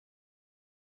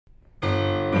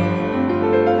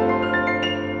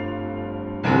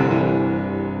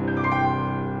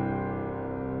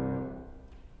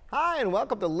and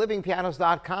welcome to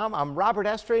livingpianos.com. I'm Robert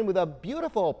Estrain with a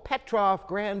beautiful Petrof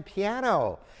grand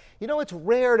piano. You know, it's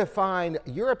rare to find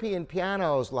European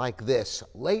pianos like this,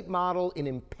 late model in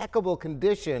impeccable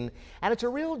condition, and it's a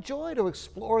real joy to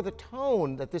explore the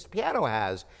tone that this piano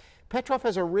has. Petrof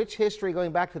has a rich history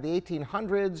going back to the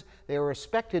 1800s. They were a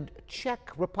respected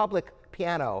Czech Republic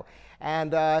piano,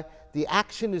 and the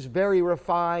action is very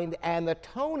refined and the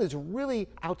tone is really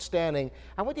outstanding.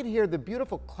 I want you to hear the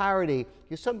beautiful clarity.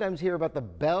 You sometimes hear about the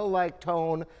bell-like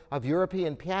tone of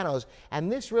European pianos,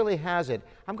 and this really has it.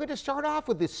 I'm going to start off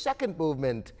with the second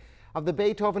movement of the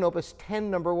Beethoven Opus 10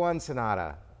 No. 1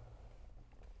 Sonata.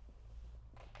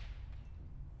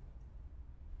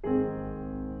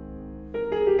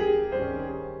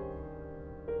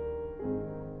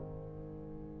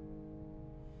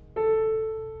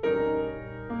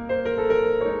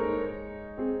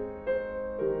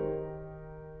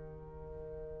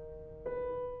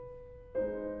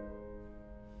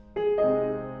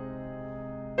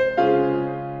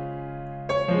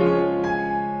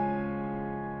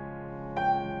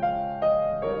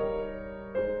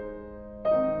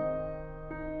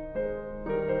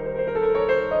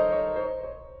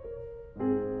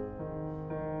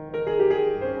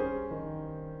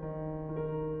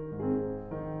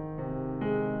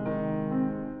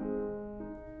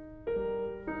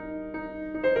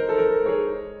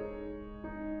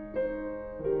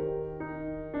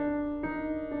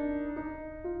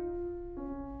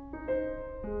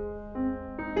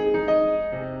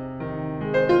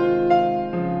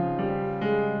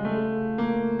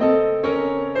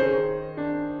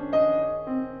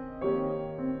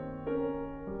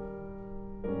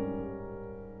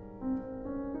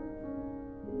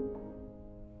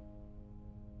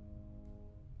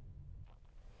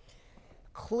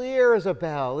 Clear as a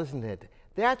bell, isn't it?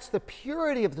 That's the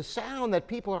purity of the sound that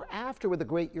people are after with the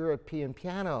great European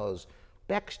pianos.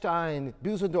 Bechstein,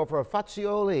 Busendorfer,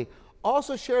 Fazioli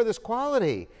also share this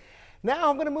quality. Now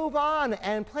I'm going to move on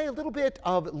and play a little bit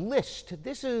of Liszt.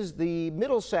 This is the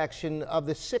middle section of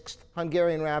the 6th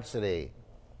Hungarian Rhapsody.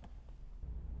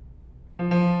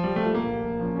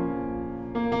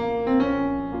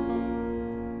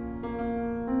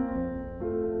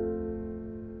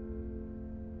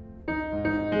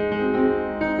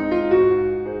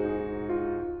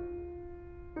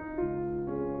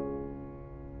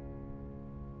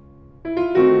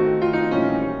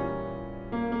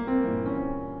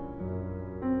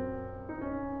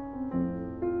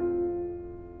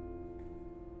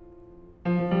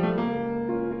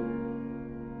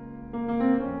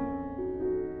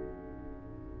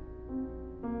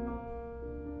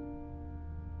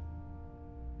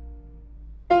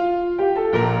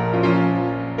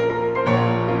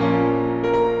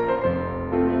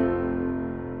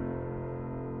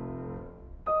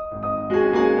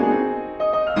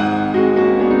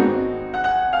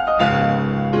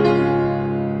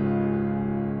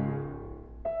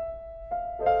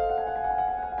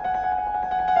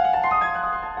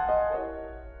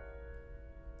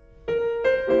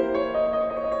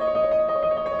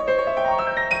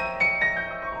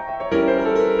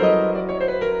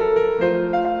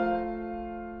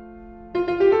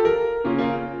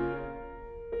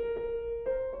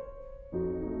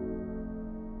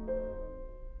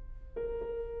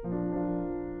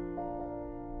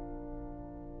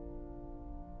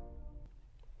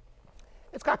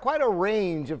 It's got quite a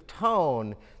range of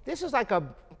tone. This is like a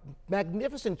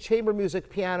magnificent chamber music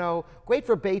piano, great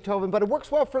for Beethoven, but it works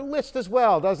well for Liszt as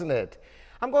well, doesn't it?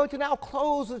 I'm going to now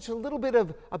close with a little bit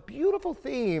of a beautiful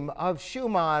theme of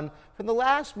Schumann from the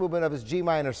last movement of his G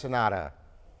minor sonata.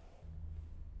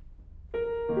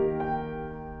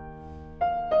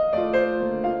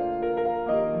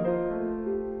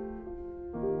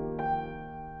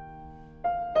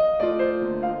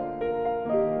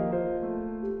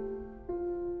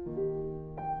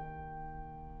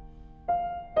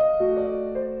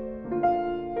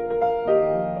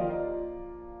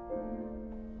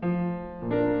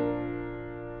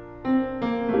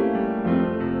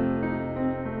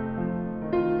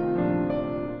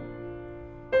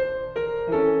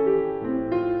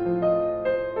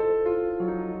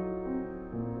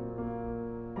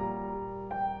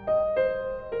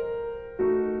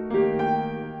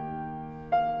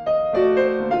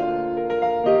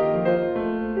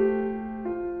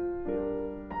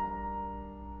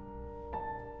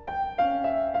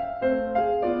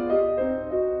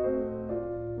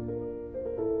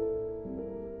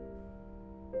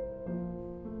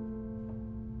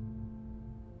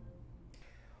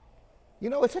 You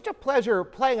know, it's such a pleasure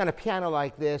playing on a piano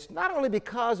like this, not only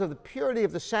because of the purity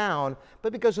of the sound,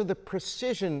 but because of the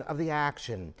precision of the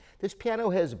action. This piano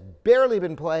has barely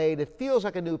been played. It feels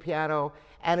like a new piano,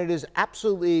 and it is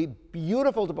absolutely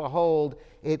beautiful to behold.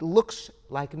 It looks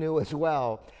like new as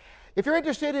well. If you're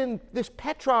interested in this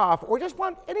Petrof or just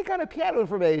want any kind of piano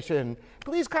information,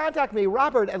 please contact me,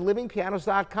 Robert at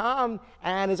livingpianos.com.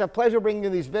 And it's a pleasure bringing you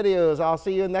these videos. I'll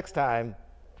see you next time.